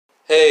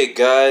Hey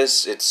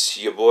guys, it's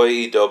your boy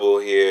E Double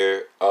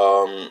here.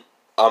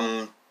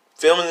 I'm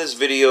filming this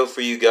video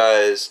for you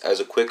guys as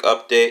a quick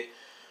update,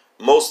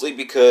 mostly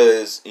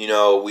because we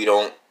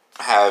don't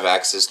have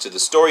access to the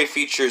story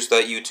features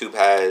that YouTube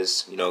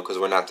has, because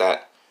we're not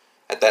that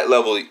at that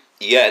level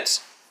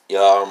yet.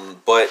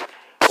 But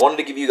I wanted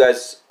to give you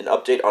guys an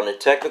update on a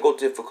technical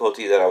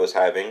difficulty that I was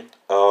having.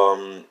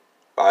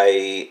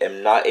 I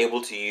am not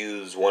able to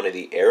use one of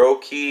the arrow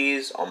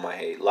keys on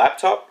my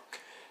laptop.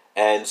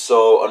 And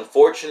so,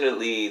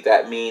 unfortunately,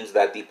 that means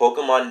that the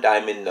Pokemon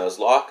Diamond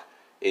Nuzlocke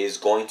is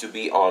going to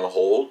be on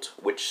hold,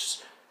 which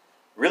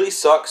really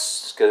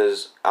sucks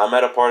because I'm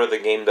at a part of the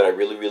game that I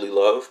really, really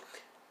love.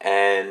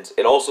 And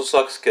it also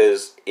sucks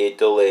because it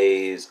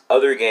delays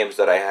other games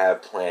that I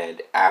have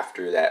planned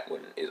after that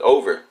one is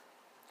over.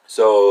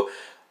 So,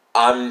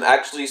 I'm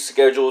actually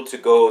scheduled to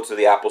go to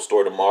the Apple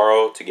Store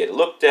tomorrow to get it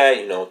looked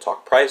at,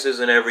 talk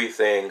prices and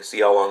everything, see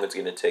how long it's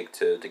going to take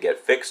to get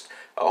fixed.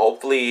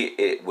 Hopefully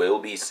it will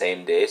be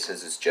same day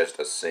since it's just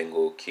a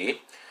single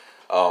key.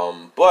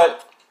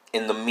 But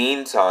in the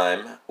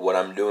meantime, what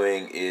I'm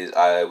doing is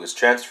I was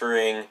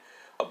transferring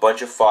a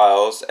bunch of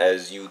files,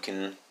 as you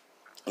can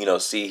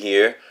see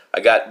here. I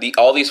got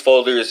all these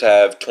folders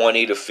have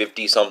 20 to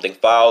 50 something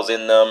files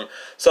in them.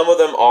 Some of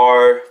them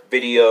are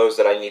videos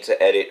that I need to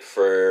edit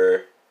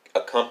for a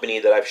company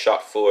that I've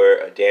shot for,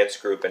 a dance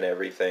group and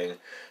everything.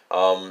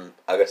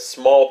 A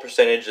small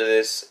percentage of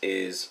this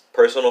is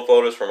personal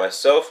photos for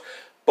myself,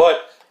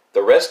 but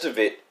the rest of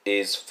it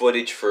is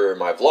footage for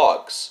my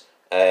vlogs,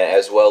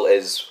 as well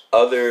as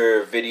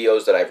other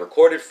videos that I've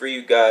recorded for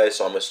you guys.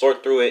 So I'm going to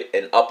sort through it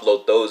and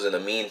upload those in the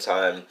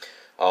meantime.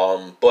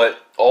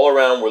 But all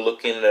around, we're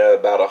looking at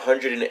about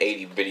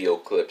 180 video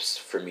clips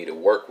for me to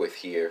work with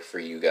here for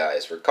you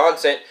guys for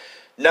content,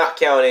 not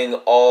counting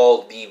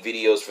all the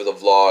videos for the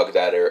vlog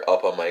that are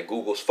up on my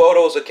Google's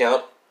Photos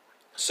account.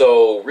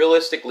 So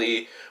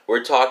realistically,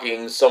 we're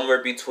talking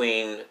somewhere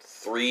between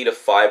 300 to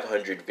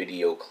 500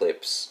 video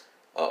clips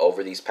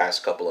over these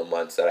past couple of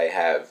months that I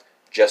have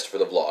just for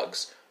the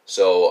vlogs.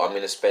 So I'm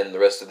going to spend the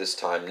rest of this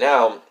time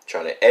now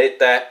trying to edit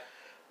that.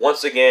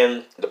 Once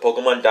again, the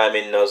Pokemon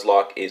Diamond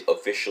Nuzlocke is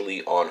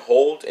officially on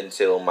hold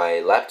until my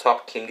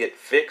laptop can get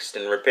fixed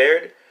and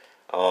repaired.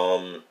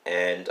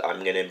 And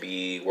I'm going to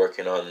be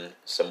working on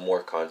some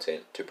more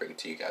content to bring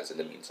to you guys in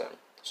the meantime.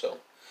 So,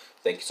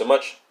 thank you so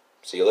much.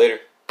 See you later.